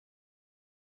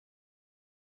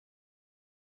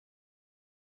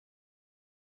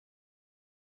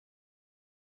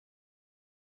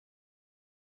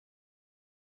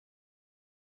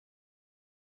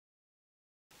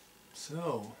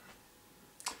So,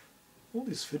 all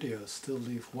these videos still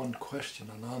leave one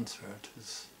question unanswered,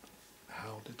 is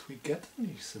how did we get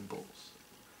these symbols?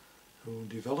 Who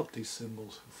developed these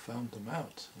symbols, who found them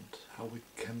out, and how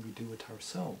can we do it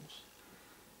ourselves?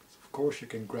 Of course you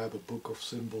can grab a book of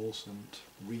symbols and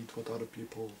read what other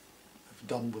people have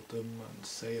done with them and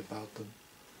say about them,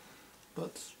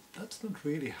 but that's not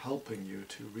really helping you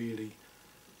to really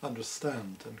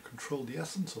understand and control the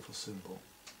essence of a symbol.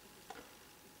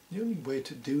 The only way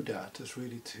to do that is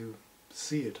really to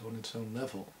see it on its own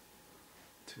level,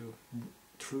 to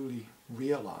truly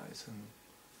realize and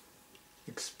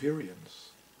experience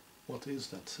what is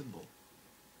that symbol.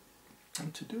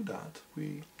 And to do that,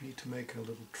 we need to make a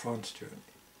little trance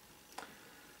journey.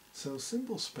 So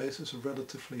symbol space is a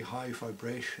relatively high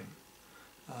vibration,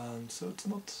 and so it's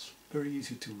not very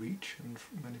easy to reach, and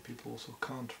many people also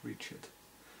can't reach it.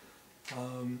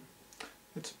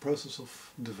 It's a process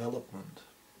of development.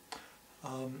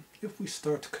 If we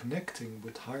start connecting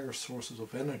with higher sources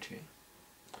of energy,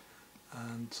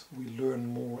 and we learn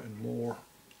more and more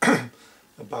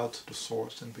about the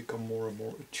source and become more and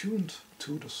more attuned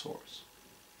to the source,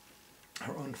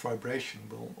 our own vibration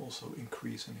will also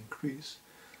increase and increase,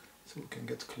 so we can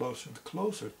get closer and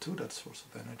closer to that source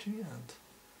of energy, and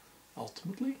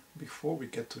ultimately, before we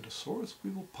get to the source,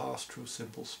 we will pass through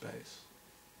symbol space.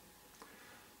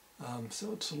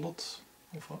 So it's a lot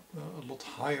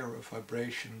higher a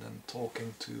vibration than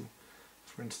talking to,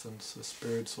 for instance, the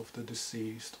spirits of the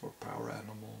deceased, or power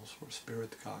animals, or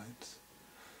spirit guides.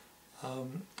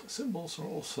 Symbols are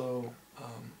also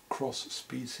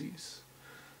cross-species.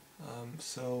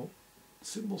 So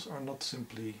symbols are not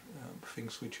simply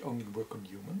things which only work on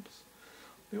humans.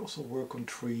 They also work on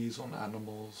trees, on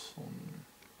animals, on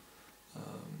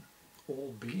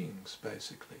all beings,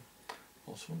 basically.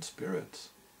 Also on spirits.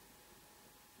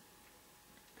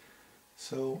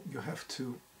 So you have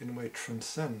to, in a way,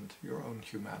 transcend your own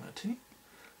humanity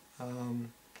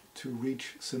to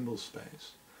reach symbol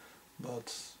space.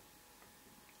 But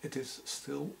it is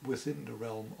still within the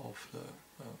realm of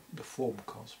the form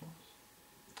cosmos.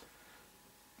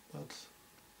 But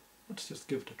let's just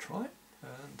give it a try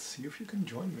and see if you can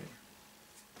join me.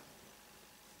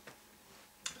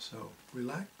 So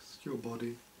relax your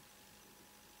body.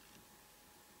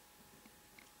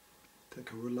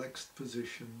 Take a relaxed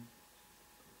position.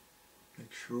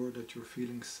 Make sure that you're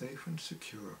feeling safe and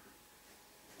secure.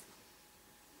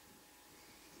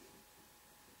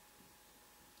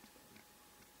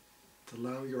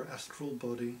 Allow your astral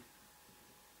body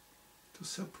to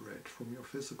separate from your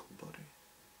physical body.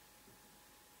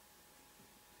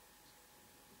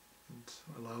 And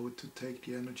allow it to take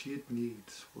the energy it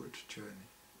needs for its journey.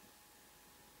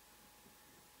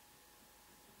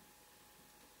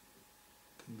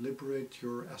 Then liberate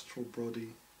your astral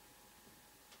body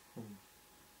from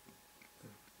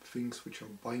the things which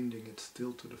are binding it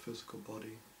still to the physical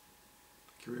body,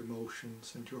 like your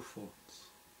emotions and your thoughts.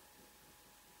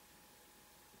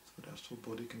 So the astral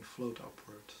body can float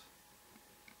upwards,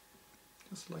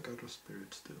 just like other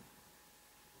spirits do.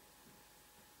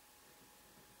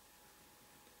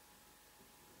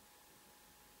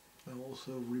 Now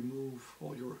also remove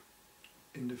all your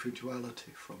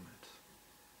individuality from it,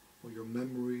 all your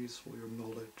memories, all your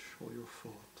knowledge, all your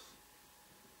thoughts.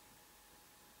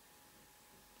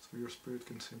 So your spirit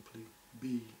can simply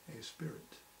be a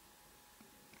spirit,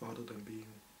 rather than being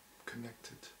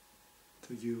connected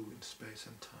to you in space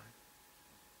and time.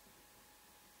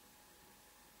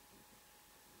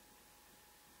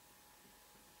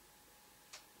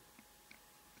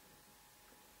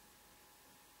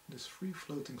 This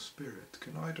free-floating spirit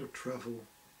can either travel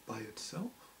by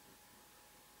itself,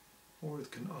 or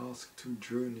it can ask to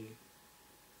journey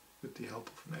with the help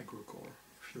of an egregore,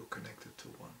 if you're connected to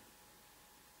one.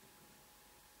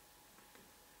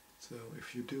 So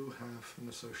if you do have an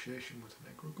association with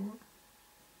an egregore,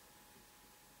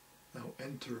 now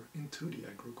enter into the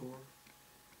egregore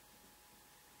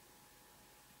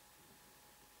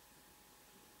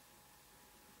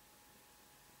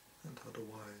and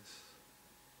otherwise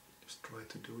just try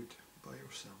to do it by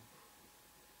yourself.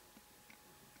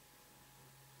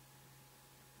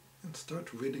 And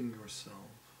start ridding yourself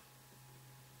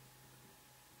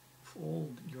of all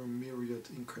your myriad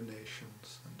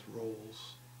incarnations and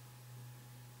roles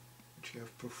which you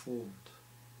have performed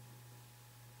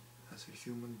as a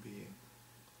human being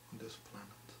on this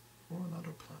planet or on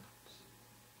other planets.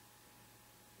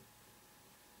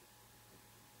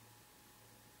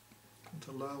 And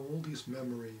allow all these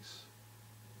memories,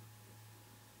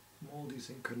 all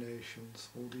these incarnations,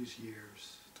 all these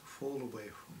years to fall away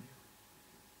from you.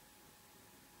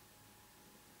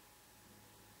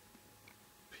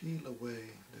 peel away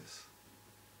this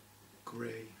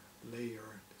grey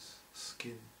layer, this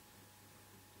skin.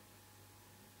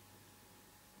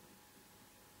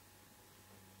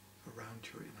 Around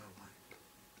your inner light.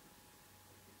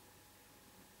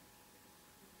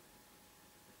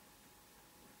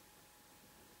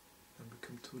 And we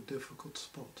come to a difficult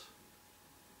spot,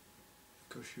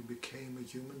 because you became a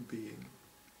human being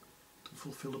to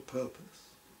fulfill a purpose.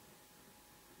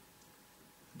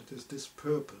 And it is this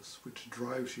purpose which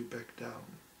drives you back down,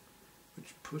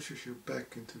 which pushes you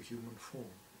back into human form.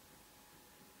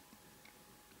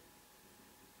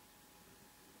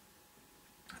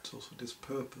 It's also this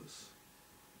purpose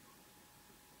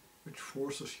which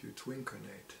forces you to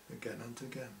incarnate again and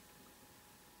again.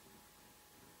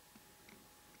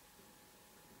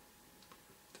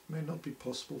 It may not be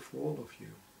possible for all of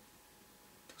you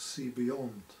to see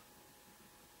beyond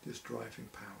this driving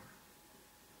power.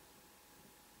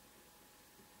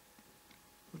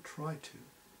 But try to,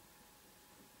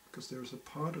 because there is a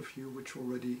part of you which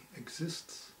already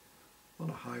exists on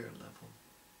a higher level.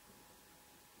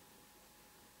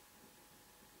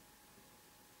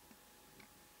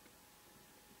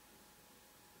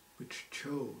 Which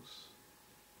chose,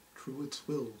 through its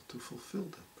will, to fulfill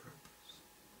that purpose,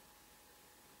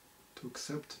 to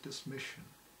accept this mission.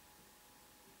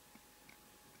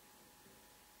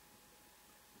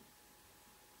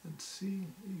 And see,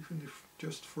 even if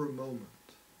just for a moment,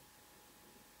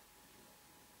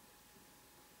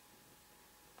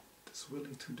 it is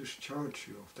willing to discharge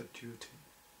you of that duty,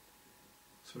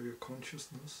 so your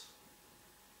consciousness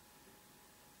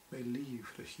may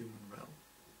leave the human realm.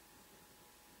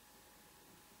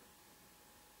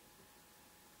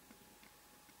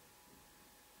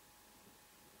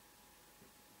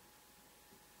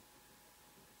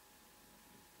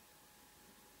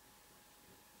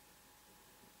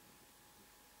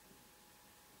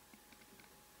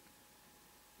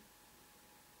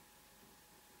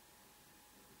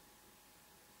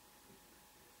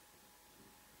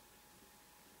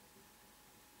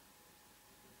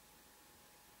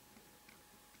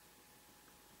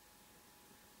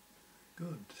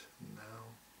 Good. Now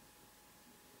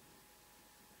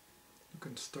you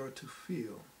can start to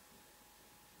feel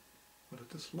what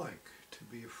it is like to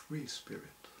be a free spirit.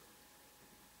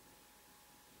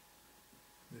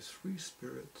 This free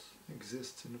spirit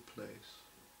exists in a place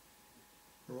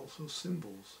where also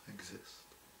symbols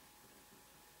exist.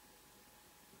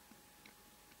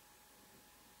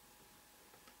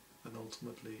 And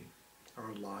ultimately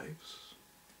our lives,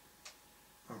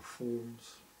 our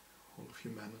forms, all of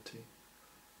humanity,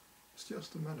 it's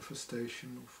just a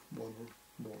manifestation of one or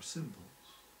more symbols.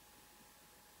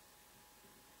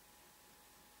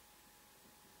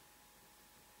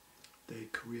 They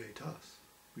create us,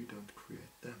 we don't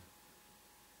create them.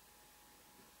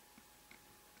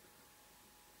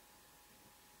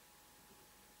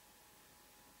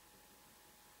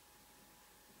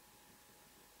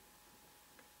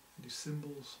 And these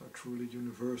symbols are truly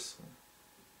universal.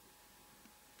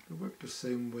 They work the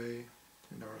same way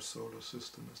in our solar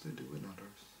system as they do in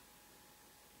others.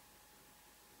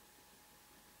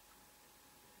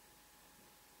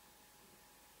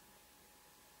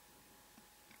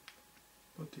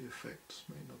 But the effects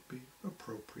may not be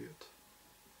appropriate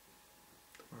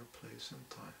to our place and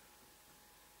time.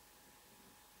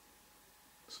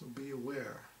 So be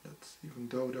aware that even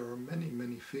though there are many,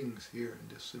 many things here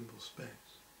in this symbol space,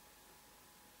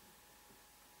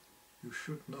 you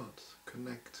should not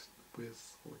connect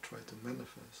with or try to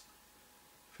manifest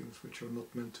things which are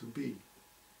not meant to be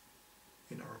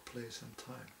in our place and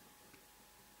time.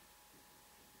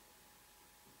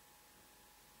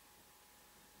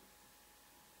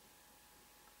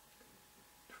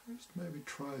 First, maybe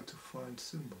try to find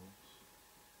symbols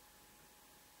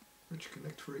which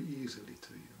connect very easily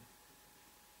to you.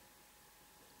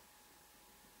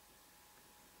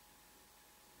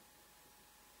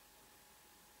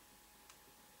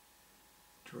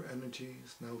 Your energy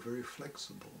is now very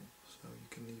flexible, so you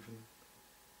can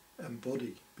even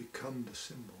embody, become the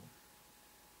symbol.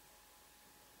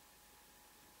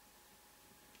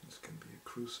 This can be a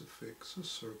crucifix, a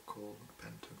circle, a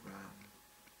pentagram,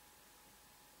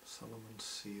 Solomon's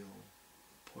seal,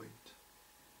 point,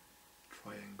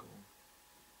 triangle,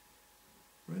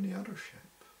 or any other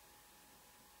shape.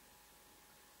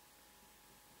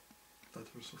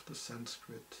 Letters of the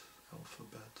Sanskrit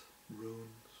alphabet, runes,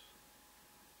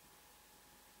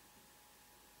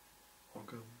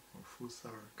 Ogam or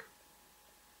Futhark,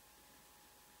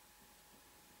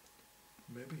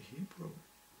 maybe Hebrew.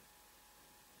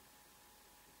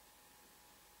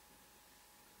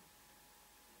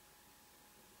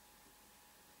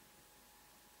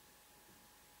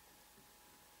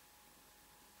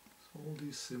 all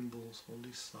these symbols, all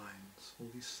these signs, all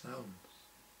these sounds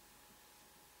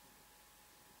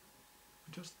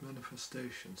are just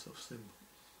manifestations of symbols.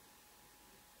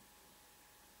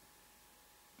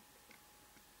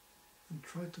 And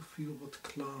try to feel what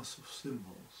class of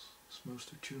symbols is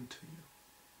most attuned to you.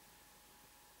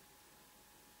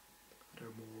 Are there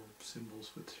more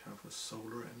symbols which have a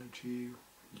solar energy,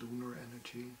 lunar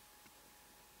energy,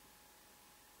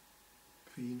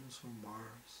 Venus or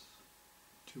Mars,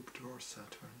 Jupiter or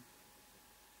Saturn,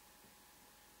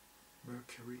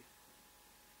 Mercury?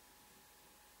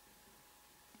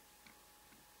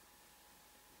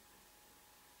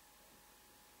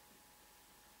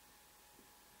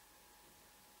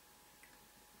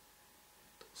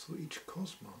 So each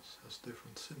cosmos has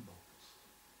different symbols.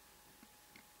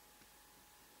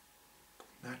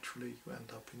 Naturally, you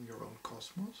end up in your own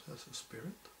cosmos as a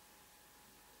spirit.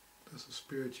 As a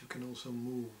spirit, you can also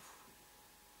move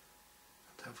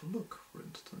and have a look, for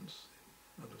instance,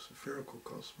 in a spherical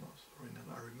cosmos or in an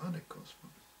Ahrimanic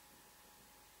cosmos,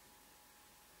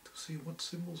 to see what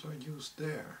symbols are used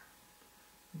there.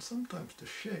 And sometimes the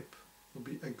shape will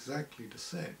be exactly the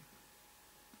same,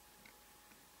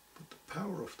 but the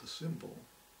power of the symbol,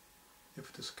 if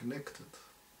it is connected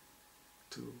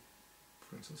to,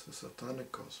 for instance, the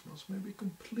Satanic cosmos, may be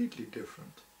completely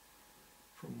different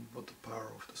from what the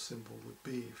power of the symbol would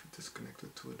be if it is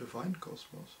connected to a divine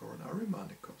cosmos or an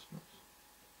Ahrimanic cosmos.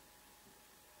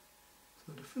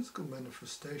 So the physical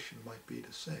manifestation might be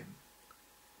the same,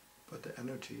 but the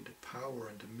energy, the power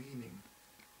and the meaning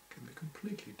can be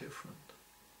completely different.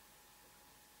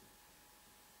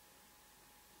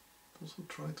 Also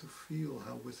try to feel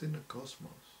how within a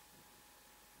cosmos,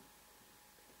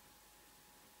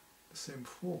 the same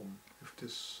form, if it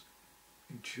is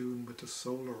in tune with the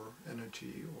solar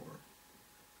energy or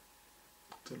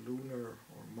the lunar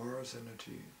or Mars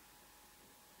energy,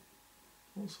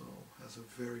 also has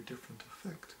a very different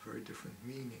effect, a very different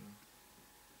meaning.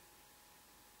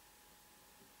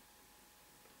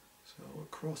 So a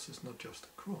cross is not just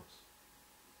a cross.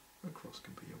 A cross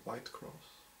can be a white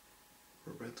cross,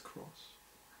 or a red cross,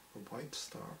 a white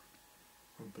star,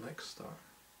 or a black star.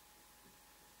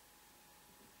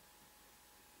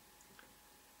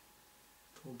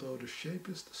 Although the shape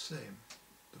is the same,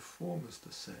 the form is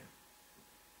the same,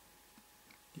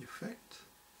 the effect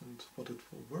and what it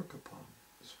will work upon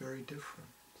is very different.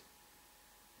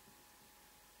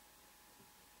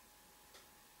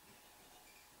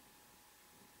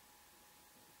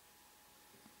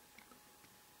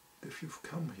 If you've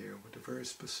come here with a very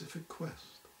specific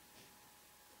quest,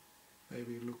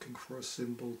 maybe looking for a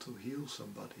symbol to heal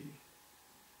somebody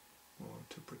or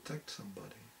to protect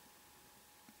somebody,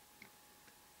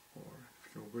 or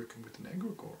if you're working with an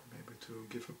egregore, maybe to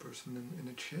give a person an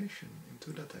initiation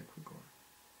into that egregore,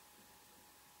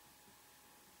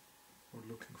 or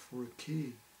looking for a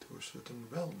key to a certain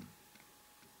realm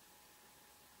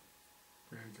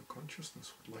where your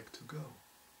consciousness would like to go.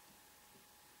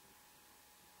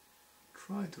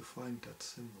 Try to find that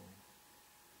symbol.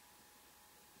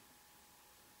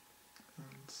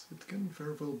 And it can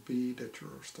very well be that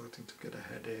you're starting to get a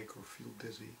headache or feel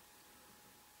dizzy,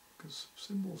 because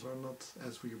symbols are not,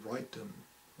 as we write them,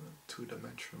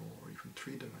 two-dimensional or even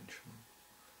three-dimensional.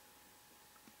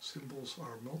 Symbols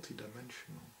are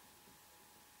multi-dimensional.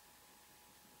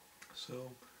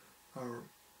 So our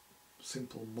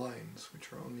simple minds,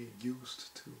 which are only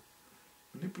used to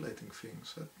manipulating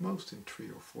things at most in 3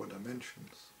 or 4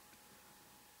 dimensions,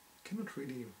 cannot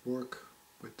really work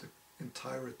with the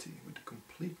entirety, with the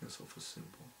completeness of a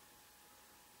symbol,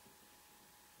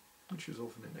 which is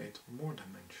often in 8 or more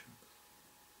dimensions.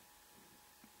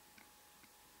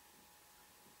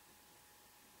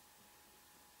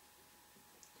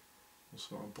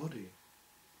 Also our body,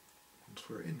 once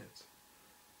we're in it,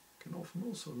 can often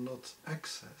also not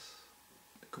access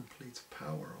the complete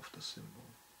power of the symbol,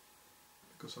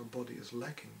 because our body is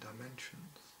lacking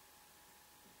dimensions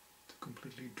to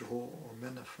completely draw or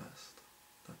manifest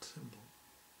that symbol.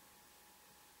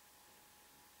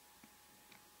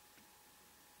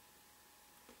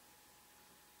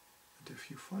 And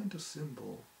if you find a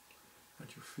symbol and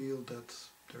you feel that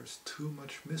there's too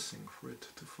much missing for it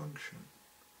to function,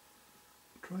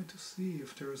 try to see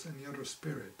if there is any other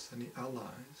spirits, any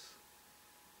allies,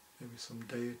 maybe some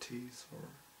deities or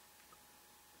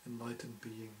enlightened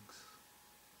beings,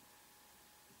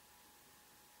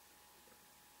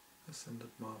 ascended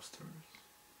masters,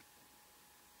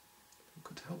 who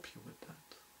could help you with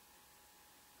that,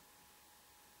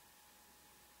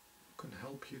 who can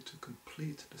help you to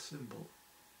complete the symbol,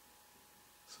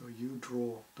 so you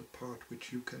draw the part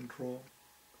which you can draw,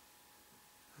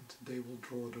 and they will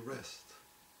draw the rest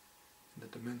in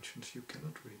the dimensions you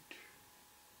cannot reach.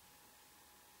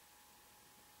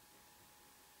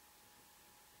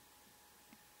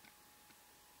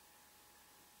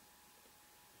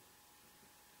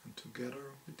 And together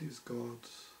with these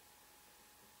gods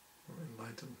or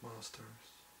enlightened masters,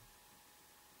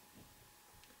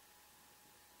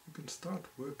 you can start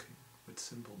working with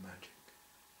symbol magic.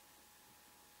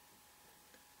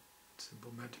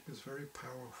 Symbol magic is very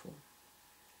powerful.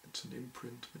 It's an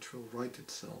imprint which will write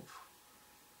itself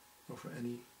over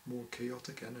any more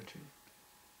chaotic energy.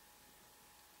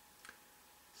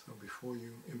 So before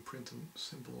you imprint a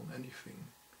symbol on anything,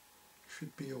 you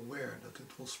should be aware that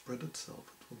it will spread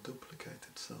itself, it will duplicate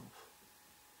itself.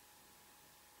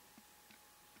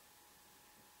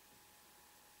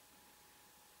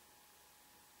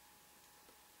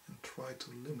 And try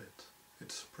to limit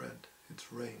its spread,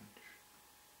 its range.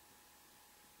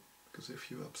 Because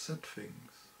if you upset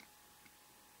things,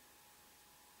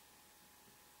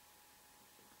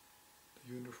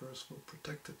 the universe will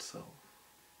protect itself,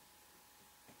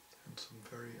 and some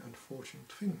very unfortunate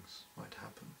things might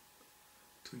happen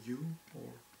to you or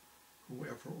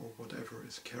whoever or whatever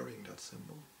is carrying that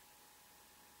symbol.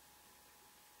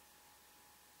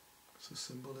 Because a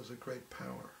symbol is a great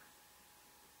power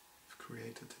if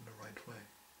created in the right way.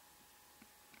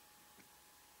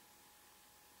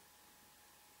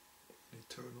 An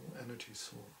eternal energy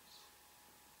source.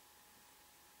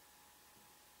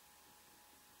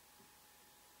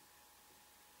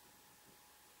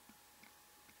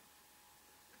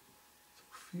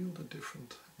 Feel the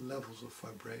different levels of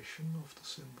vibration of the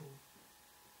symbol.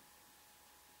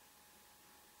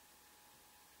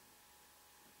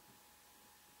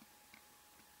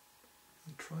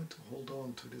 And try to hold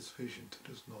on to this vision,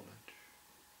 to this knowledge.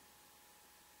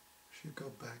 As you go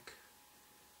back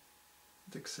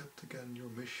and accept again your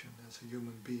mission as a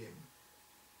human being.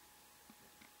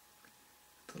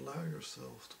 And allow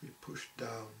yourself to be pushed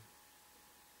down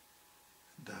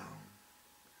and down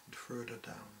and further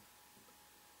down.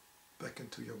 Back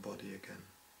into your body again.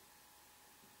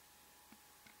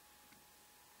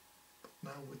 But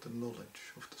now with the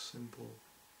knowledge of the symbol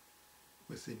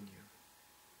within you,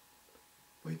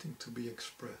 waiting to be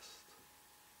expressed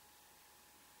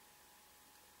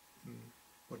in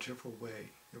whichever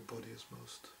way your body is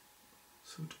most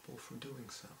suitable for doing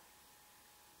so.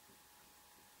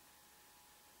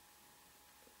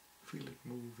 Feel it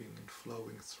moving and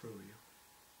flowing through you.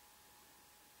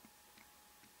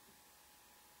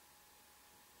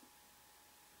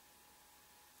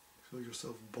 Feel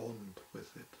yourself bond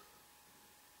with it.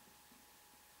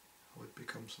 How it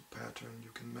becomes a pattern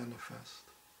you can manifest.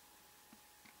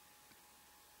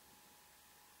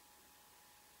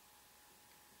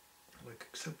 Like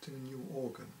accepting a new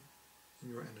organ in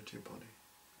your energy body.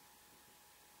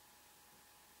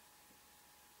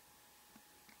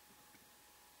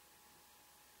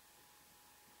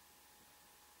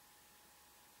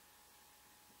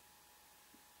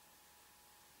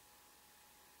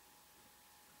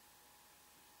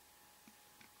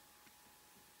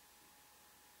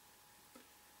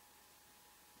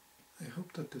 I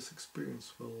hope that this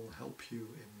experience will help you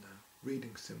in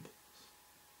reading symbols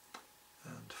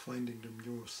and finding them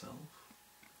yourself.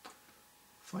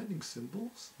 Finding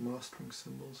symbols, mastering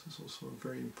symbols, is also a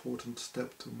very important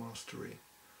step to mastery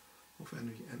of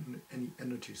any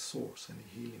energy source, any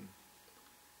healing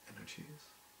energies.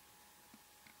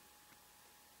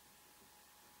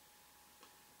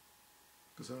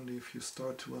 Because only if you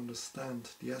start to understand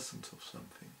the essence of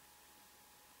something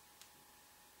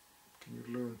can you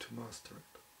learn to master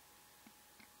it.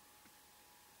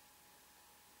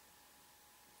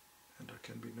 And there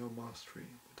can be no mastery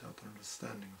without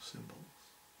understanding of symbols.